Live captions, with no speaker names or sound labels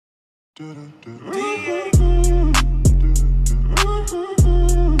What's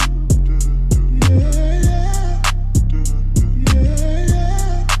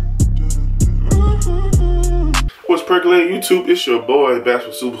percolating YouTube? It's your boy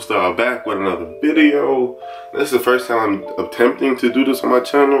Bashful Superstar back with another video. This is the first time I'm attempting to do this on my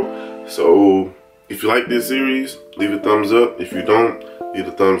channel, so if you like this series, leave a thumbs up. If you don't, leave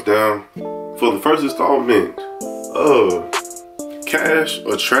a thumbs down. For the first installment of Cash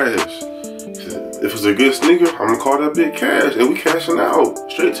or Trash. If it's a good sneaker, I'm gonna call that bit cash, and we cashing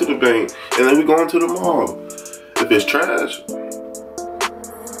out straight to the bank, and then we going to the mall. If it's trash,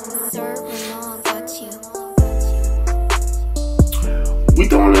 we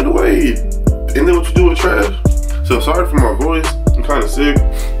throwing it away. And then what you do with trash? So sorry for my voice, I'm kind of sick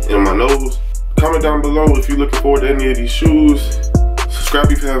in my nose. Comment down below if you're looking forward to any of these shoes.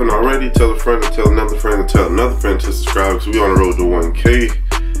 Subscribe if you haven't already. Tell a friend to tell another friend to tell another friend to subscribe, because we on the road to 1K.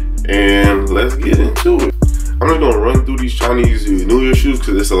 And let's get into it. I'm just gonna run through these Chinese New Year shoes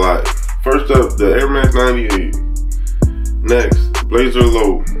because it's a lot. First up, the Air Max 98. Next, Blazer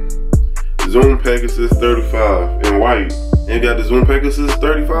Low. Zoom Pegasus 35 in white. And got the Zoom Pegasus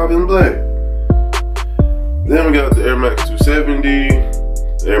 35 in black. Then we got the Air Max 270,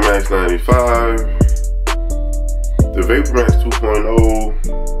 the Air Max 95, the Vapor Max 2.0,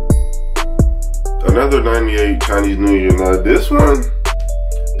 another 98 Chinese New Year. Now this one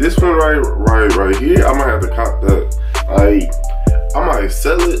right here, I might have to cop that. I might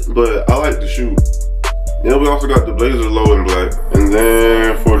sell it, but I like the shoe. Then we also got the Blazer Low in black. And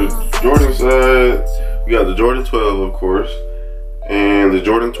then for the Jordan side, we got the Jordan 12, of course, and the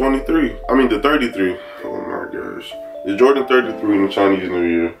Jordan 23. I mean the 33. Oh my gosh. The Jordan 33 in the Chinese New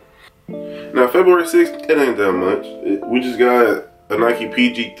Year. Now February 6th, it ain't that much. We just got a Nike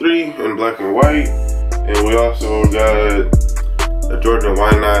PG3 in black and white. And we also got a Jordan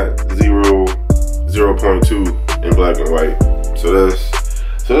Why Not 0.2 in black and white. So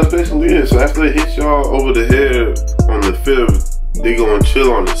that's basically it. So after they hit y'all over the head on the 5th, they gonna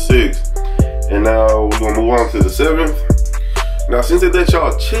chill on the 6th. And now we're gonna move on to the 7th. Now since they let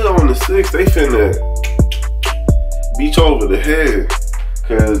y'all chill on the 6th, they finna beat you over the head.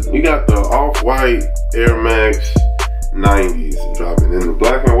 Cause we got the off-white Air Max 90s dropping in the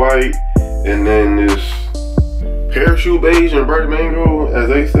black and white. And then this parachute beige and bright mango, as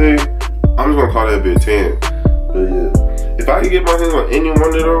they say. I'm just gonna call that bit 10. But yeah, if I can get my hands on any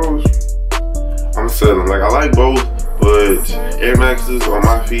one of those, I'm selling. Like, I like both, but Air Maxes on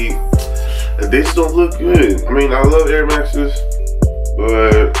my feet, they just don't look good. I mean, I love Air Maxes,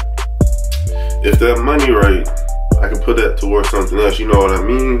 but if that money right, I can put that towards something else, you know what I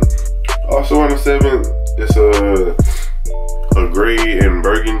mean? Also on the 7th, it's a gray and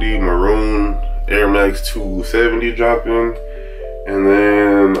burgundy maroon Air Max 270 dropping. And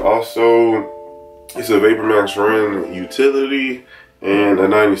then also it's a Vapor Max Run utility and a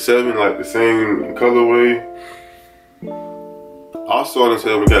 97, like the same colorway. Also on the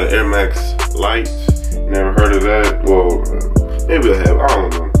 7th, we got an Air Max Light. Never heard of that. Well, maybe I have, I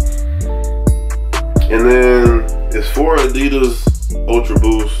don't know. And then it's 4 Adidas Ultra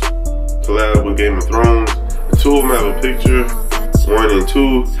Boost collab with Game of Thrones. The 2 of them have a picture, 1 and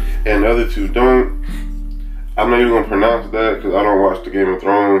 2, and the other 2 don't. I'm not even gonna pronounce that because I don't watch the Game of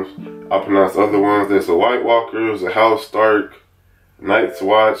Thrones. I'll pronounce the other ones. There's a White Walkers, a House Stark, Night's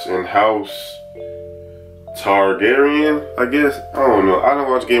Watch, and House Targaryen, I guess. I don't know. I don't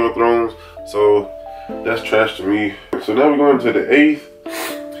watch Game of Thrones, so that's trash to me. So now we're going to the 8th.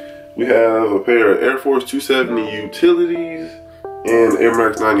 We have a pair of Air Force 270 utilities and Air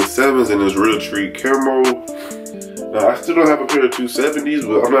Max 97s in this Real Treat camo. Now I still don't have a pair of 270s,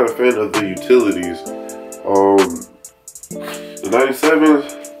 but I'm not a fan of the utilities. The 97s,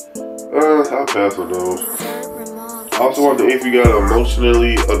 I'll pass on those. Also on the 8th, we got an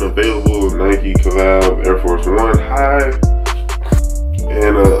emotionally unavailable Nike collab Air Force 1 High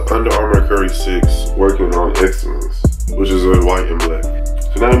and a Under Armour Curry 6 working on excellence, which is a white and black.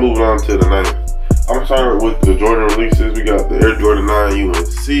 So now moving on to the 9th. I'm starting with the Jordan releases. We got the Air Jordan 9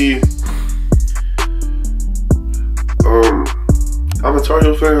 UNC. I'm a Tar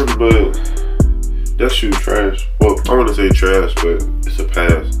Heel fan, but that shoe trash. Well, I want to say trash, but it's a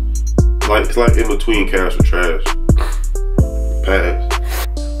pass. It's like in between cash or trash. Pass.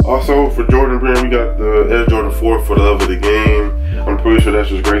 Also for Jordan brand, we got the Air Jordan 4 for the love of the game. I'm pretty sure that's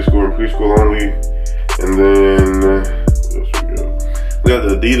just grade school and preschool only. And then what else we got? We got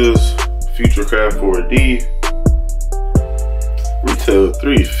the Adidas Futurecraft 4D. Retail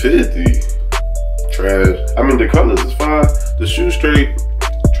 $350. Trash. I mean, the colors is fine. The shoe straight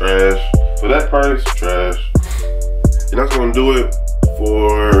trash. For that price, trash. And that's gonna do it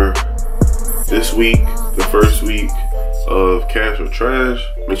for this week, the first week of Cash or Trash.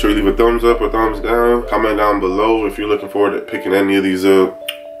 Make sure you leave a thumbs up or thumbs down. Comment down below if you're looking forward to picking any of these up.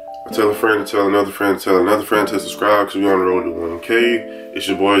 Tell a friend to tell another friend to tell another friend to subscribe, because we're on the road to 1K. It's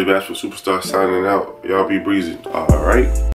your boy, Bashful Superstar, signing out. Y'all be breezy. Alright.